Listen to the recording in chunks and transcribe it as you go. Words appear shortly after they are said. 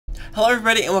Hello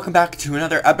everybody and welcome back to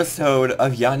another episode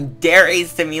of Yandere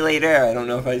Simulator. I don't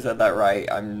know if I said that right.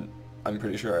 I'm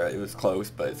pretty sure it was close,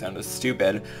 but it sounded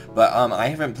stupid. But I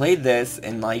haven't played this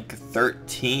in like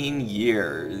 13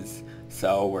 years.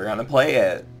 So we're gonna play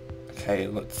it. Okay,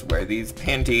 let's wear these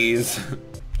panties.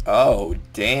 Oh,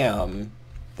 damn.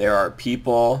 There are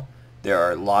people. There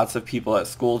are lots of people at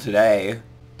school today.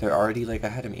 They're already like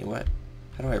ahead of me. What?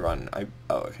 How do I run?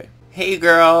 Oh, okay. Hey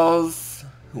girls!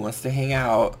 Who wants to hang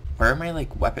out? Where are my,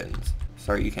 like, weapons?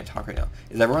 Sorry, you can't talk right now.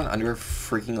 Is everyone under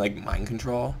freaking, like, mind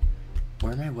control?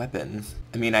 Where are my weapons?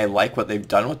 I mean, I like what they've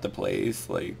done with the place.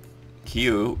 Like,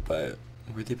 cute, but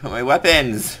where'd they put my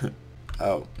weapons?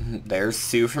 Oh, there's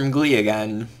Sue from Glee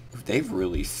again. They've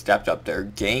really stepped up their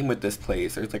game with this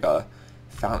place. There's, like, a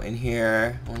fountain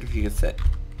here. I wonder if you can sit.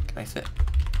 Can I sit?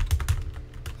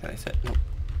 Can I sit? Nope.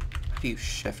 How do you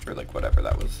shift or, like, whatever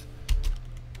that was?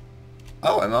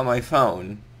 Oh, I'm on my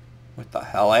phone. What the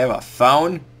hell? I have a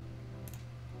phone?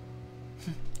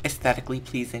 Aesthetically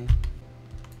pleasing.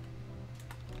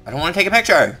 I don't want to take a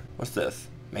picture. What's this?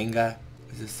 Manga?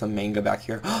 Is this some manga back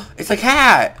here? It's a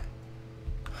cat!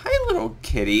 Hi, little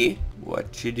kitty.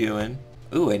 What you doing?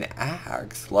 Ooh, an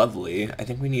axe. Lovely. I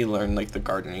think we need to learn, like, the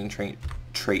gardening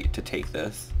trait to take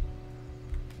this.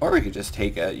 Or we could just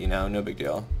take it, you know? No big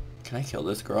deal. Can I kill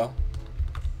this girl?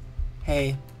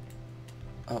 Hey.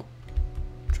 Oh.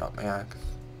 Drop my axe.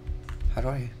 How do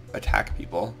I attack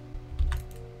people?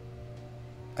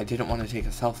 I didn't want to take a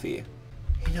selfie.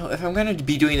 You know, if I'm going to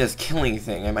be doing this killing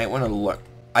thing, I might want to look.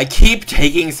 I keep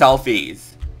taking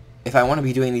selfies! If I want to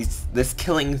be doing this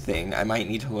killing thing, I might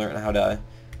need to learn how to,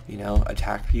 you know,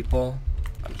 attack people.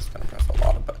 I'm just going to press a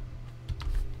lot of buttons.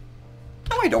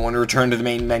 No, I don't want to return to the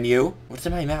main menu. What's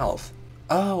in my mouth?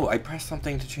 Oh, I pressed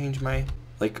something to change my,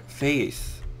 like,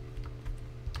 face.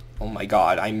 Oh my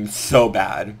god, I'm so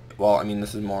bad. Well, I mean,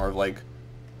 this is more of like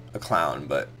a clown,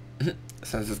 but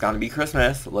since it's gonna be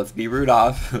Christmas, let's be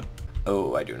Rudolph.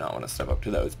 Oh, I do not want to step up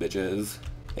to those bitches.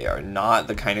 They are not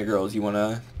the kind of girls you want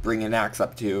to bring an axe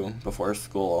up to before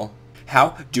school. How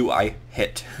do I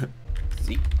hit?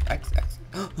 Z, X, X.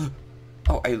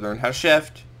 Oh, I learned how to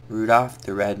shift. Rudolph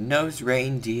the red-nosed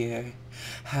reindeer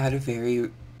had a very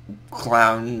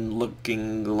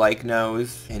clown-looking like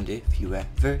nose, and if you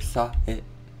ever saw it,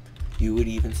 you would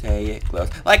even say it glows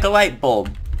like a light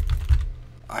bulb.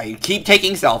 I keep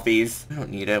taking selfies. We don't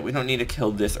need it. We don't need to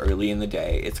kill this early in the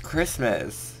day. It's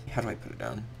Christmas. How do I put it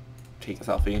down? Take a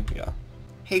selfie? Yeah.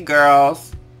 Hey,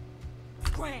 girls.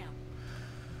 Scram.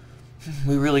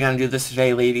 We really gonna do this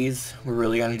today, ladies? We're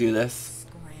really gonna do this?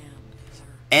 Scram, sir.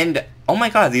 And, oh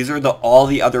my god, these are all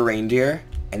the other reindeer,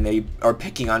 and they are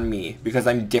picking on me because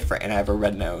I'm different and I have a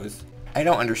red nose. I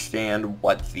don't understand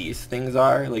what these things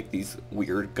are, like these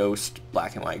weird ghost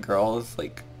black and white girls,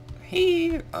 like,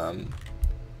 hey,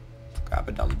 grab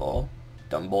a dumbbell,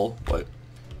 what,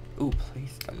 ooh,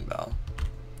 place dumbbell,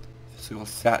 physical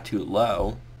stat too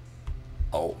low,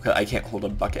 oh, I can't hold a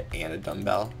bucket and a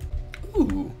dumbbell,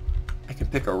 ooh, I can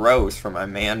pick a rose for my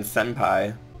man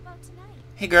senpai,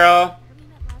 hey girl,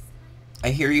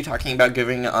 I hear you talking about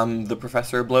giving, the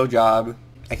professor a blowjob.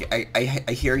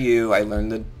 I hear you. I learned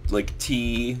the, like,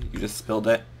 tea. You just spilled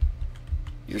it.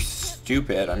 You're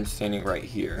stupid. I'm standing right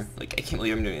here. Like, I can't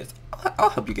believe I'm doing this. I'll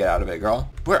help you get out of it, girl.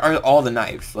 Where are all the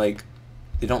knives? Like,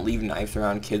 they don't leave knives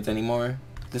around kids anymore.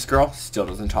 This girl still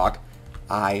doesn't talk.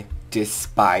 I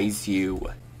despise you.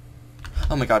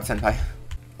 Oh my god, senpai.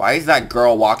 Why is that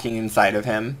girl walking inside of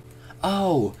him?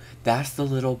 Oh, that's the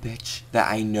little bitch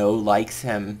that I know likes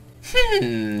him.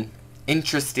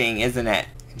 Interesting, isn't it?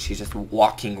 And she's just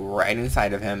walking right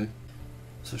inside of him.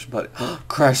 So she put,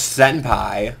 crush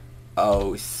senpai.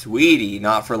 Oh, sweetie,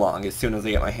 not for long. As soon as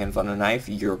I get my hands on a knife,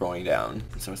 you're going down.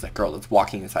 And so it's that girl that's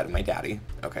walking inside of my daddy.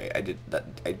 Okay, I did that.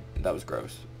 That was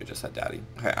gross. I just said daddy.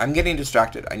 Okay, I'm getting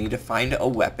distracted. I need to find a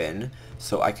weapon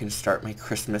so I can start my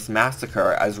Christmas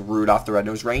massacre as Rudolph the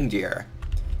Red-Nosed Reindeer.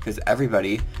 Because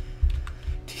everybody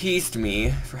teased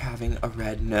me for having a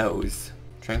red nose.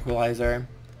 Tranquilizer.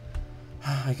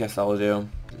 I guess I'll do.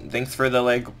 Thanks for the,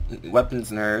 like,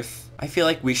 weapons, nurse. I feel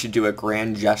like we should do a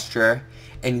grand gesture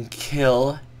and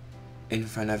kill in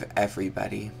front of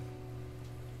everybody.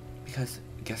 Because,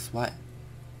 guess what?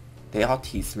 They all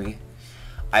tease me.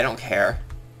 I don't care.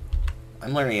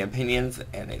 I'm learning opinions,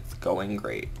 and it's going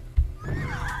great.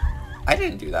 I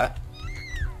didn't do that.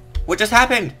 What just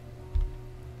happened?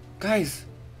 Guys,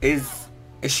 is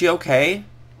she okay?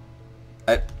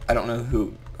 I don't know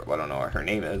who, I don't know what her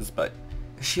name is, but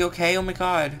is she okay? Oh my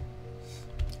god.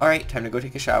 Alright, time to go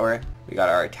take a shower. We got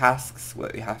our tasks,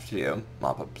 what we have to do.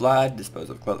 Mop up blood,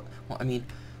 dispose of clothes. Well, I mean,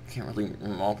 I can't really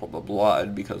mop up the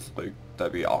blood because, like,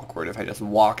 that'd be awkward if I just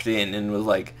walked in and was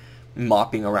like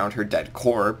mopping around her dead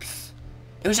corpse.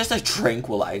 It was just a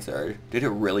tranquilizer. Did it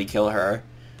really kill her?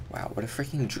 Wow, what a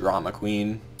freaking drama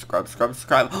queen. Scrub, scrub,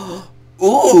 scrub.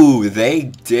 Ooh, they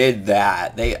did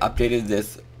that. They updated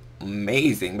this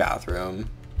amazing bathroom.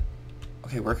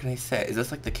 Okay, where can I sit? Is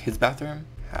this like the kids' bathroom?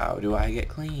 How do I get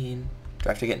clean? Do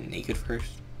I have to get naked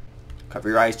first? Cover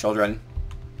your eyes, children.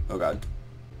 Oh god.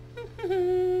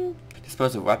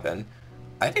 Dispose of weapon.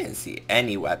 I didn't see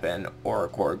any weapon or a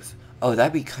corpse. Oh,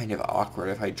 that'd be kind of awkward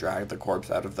if I dragged the corpse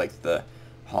out of like the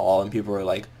hall and people were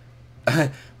like,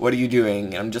 what are you doing?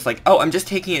 And I'm just like, oh, I'm just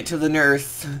taking it to the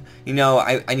nurse. You know,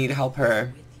 I need to help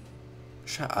her.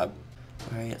 Shut up.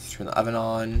 Alright, let's turn the oven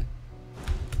on.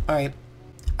 Alright.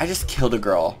 I just killed a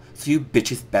girl, so you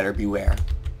bitches better beware.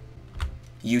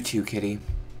 You too, kitty.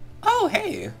 Oh,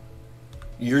 hey.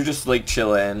 You're just like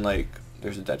chilling, like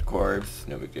there's a dead corpse,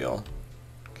 no big deal.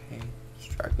 Okay,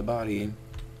 let's drag the body.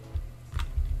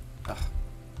 Ugh.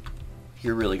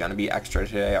 You're really gonna be extra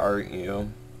today, aren't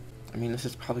you? I mean, this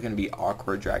is probably gonna be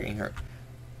awkward dragging her.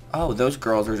 Oh, those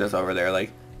girls are just over there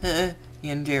like,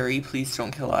 Yandere, please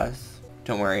don't kill us.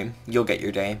 Don't worry, you'll get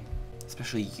your day.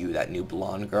 Especially you, that new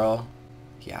blonde girl.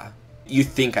 Yeah. You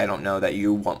think I don't know that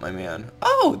you want my man.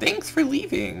 Oh, thanks for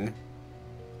leaving.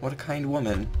 What a kind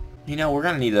woman. You know, we're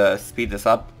gonna need to speed this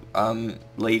up,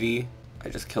 lady. I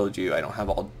just killed you. I don't have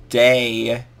all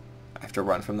day. I have to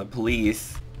run from the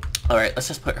police. Alright, let's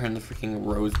just put her in the freaking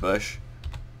rose bush.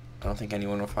 I don't think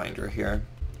anyone will find her here.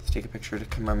 Let's take a picture to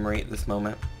commemorate this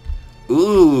moment.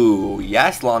 Ooh,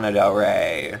 yes, Lana Del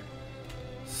Rey.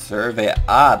 Serve it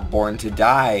up. Born to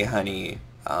die, honey.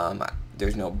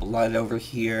 There's no blood over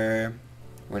here.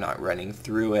 We're not running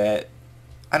through it.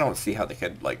 I don't see how they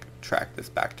could, like, track this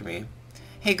back to me.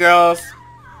 Hey, girls.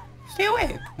 Stay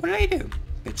away. What did I do?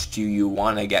 Bitch, do you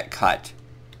want to get cut?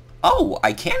 Oh,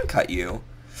 I can cut you.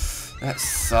 That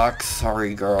sucks.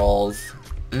 Sorry, girls.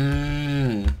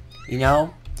 You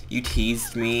know, you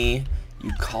teased me.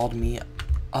 You called me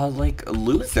a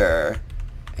loser.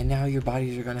 And now your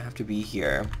bodies are gonna have to be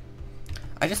here.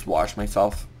 I just washed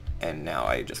myself, and now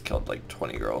I just killed like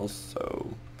 20 girls,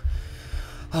 so...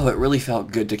 Oh, it really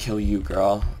felt good to kill you,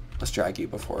 girl. Let's drag you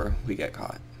before we get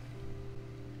caught.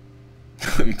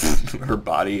 Her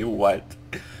body, what?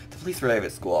 The police arrive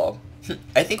at school.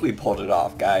 I think we pulled it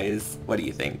off, guys. What do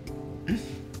you think?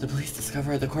 The police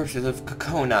discover the corpses of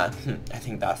Kokona. I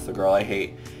think that's the girl I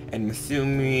hate. And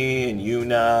Masumi, and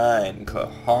Yuna, and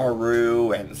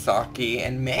Koharu, and Saki,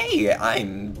 and Mei.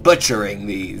 I'm butchering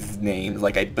these names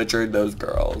like I butchered those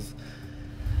girls.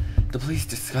 The police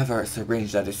discover a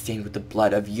syringe that is stained with the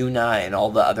blood of Yuna and all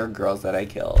the other girls that I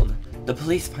killed. The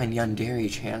police find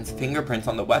Yandere-chan's fingerprints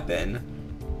on the weapon.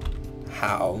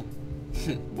 How?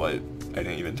 What? I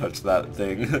didn't even touch that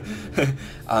thing.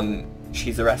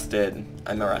 She's arrested.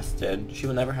 I'm arrested. She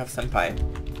will never have senpai.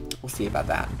 We'll see about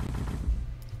that.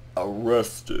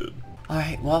 Arrested.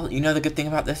 Alright, well, you know the good thing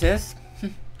about this is?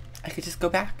 I could just go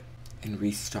back and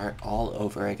restart all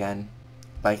over again.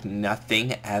 Like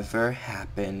nothing ever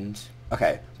happened.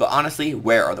 Okay, but honestly,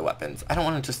 where are the weapons? I don't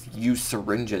want to just use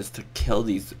syringes to kill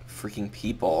these freaking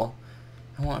people.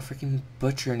 I want a freaking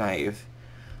butcher knife.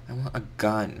 I want a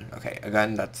gun. Okay, a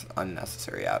gun, that's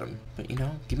unnecessary, Adam. But you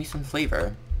know, give me some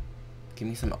flavor. Give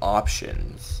me some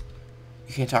options.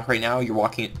 You can't talk right now? You're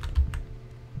walking...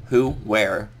 Who?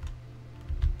 Where?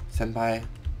 Senpai?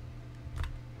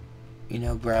 You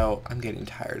know, bro, I'm getting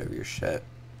tired of your shit.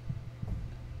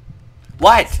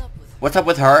 What? What's up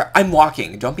with her? I'm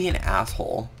walking. Don't be an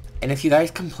asshole. And if you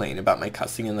guys complain about my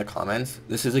cussing in the comments,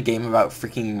 this is a game about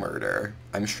freaking murder.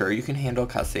 I'm sure you can handle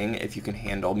cussing if you can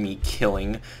handle me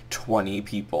killing 20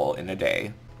 people in a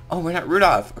day. Oh, we're not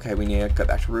Rudolph. Okay, we need to go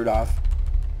back to Rudolph.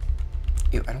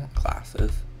 Ew, I don't want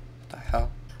glasses. What the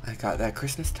hell? I got that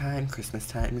Christmas time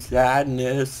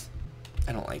sadness.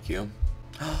 I don't like you.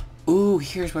 Ooh,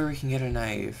 here's where we can get a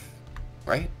knife.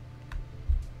 Right?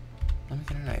 Let me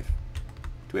get a knife.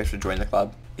 Do we have to join the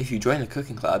club? If you join the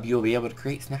cooking club, you'll be able to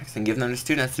create snacks and give them to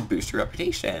students to boost your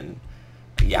reputation.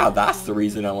 Yeah, that's the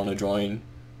reason I want to join.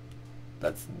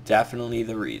 That's definitely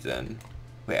the reason.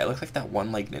 Wait, I look like that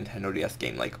one like Nintendo DS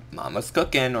game, like Mama's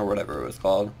Cookin' or whatever it was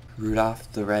called.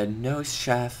 Rudolph the Red-Nosed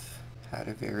Chef had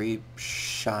a very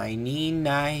shiny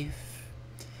knife.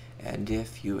 And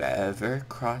if you ever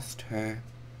crossed her,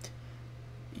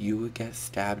 you would get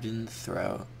stabbed in the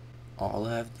throat. All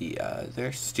of the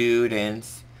other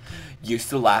students used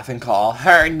to laugh and call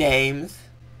her names.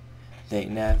 They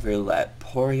never let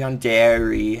poor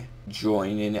Yandere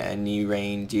join in any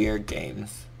reindeer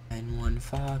games. And one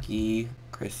foggy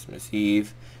Christmas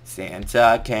Eve,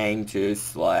 Santa came to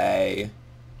slay.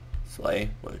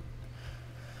 Slay? What?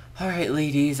 Alright,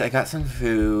 ladies, I got some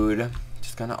food.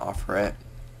 Just gonna offer it.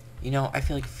 You know, I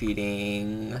feel like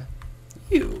feeding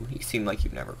you. You seem like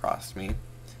you've never crossed me.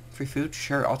 Free food?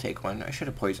 Sure, I'll take one. I should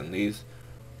have poisoned these.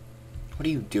 What are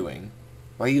you doing?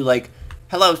 Why are you like,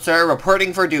 hello, sir,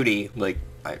 reporting for duty? Like,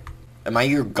 am I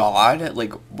your god?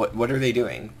 Like, what are they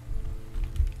doing?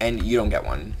 And you don't get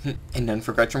one. And none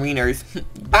for Gretchen Wieners.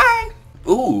 Bye!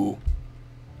 Ooh.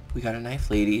 We got a knife,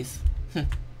 ladies.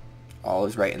 All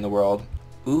is right in the world.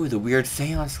 Ooh, the weird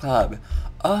seance club.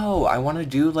 Oh, I want to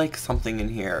do, like, something in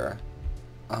here.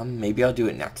 Maybe I'll do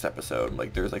it next episode.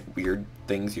 Like, there's, like, weird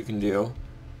things you can do.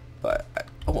 But,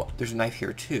 oh, there's a knife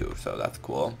here, too, so that's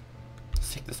cool.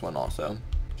 Let's take this one also.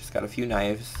 Just got a few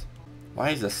knives.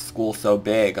 Why is this school so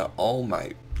big? Oh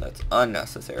my, that's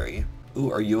unnecessary.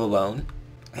 Ooh, are you alone?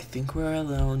 I think we're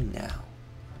alone now.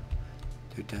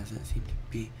 There doesn't seem to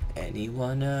be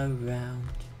anyone around.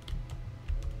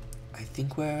 I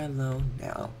think we're alone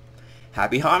now.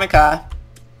 Happy Hanukkah!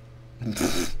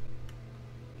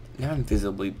 Now I'm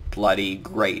visibly bloody.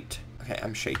 Great. Okay,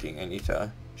 I'm shaking. I need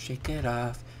to shake it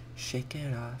off. Shake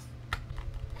it off.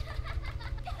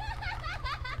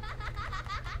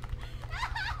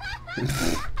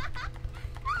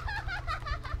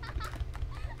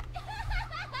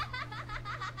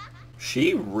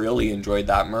 She really enjoyed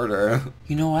that murder.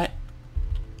 You know what?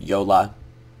 Yola.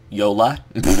 Yola?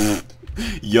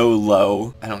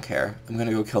 YOLO. I don't care. I'm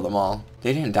gonna go kill them all.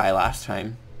 They didn't die last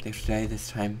time. They should die this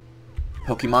time.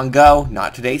 Pokemon Go.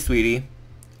 Not today, sweetie.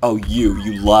 Oh,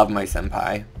 you love my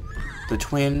senpai. The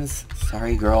twins.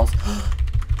 Sorry, girls.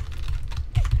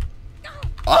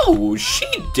 Oh, she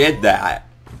did that.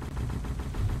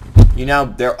 You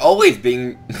know, they're always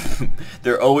being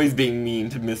mean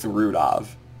to Miss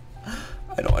Rudolph.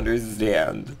 I don't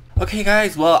understand. Okay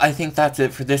guys, well I think that's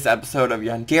it for this episode of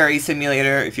Yandere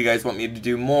Simulator. If you guys want me to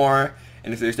do more,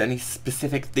 and if there's any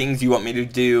specific things you want me to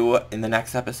do in the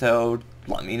next episode,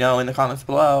 let me know in the comments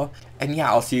below. And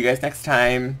yeah, I'll see you guys next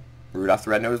time. Rudolph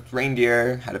the Red-Nosed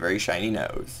Reindeer had a very shiny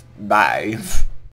nose. Bye.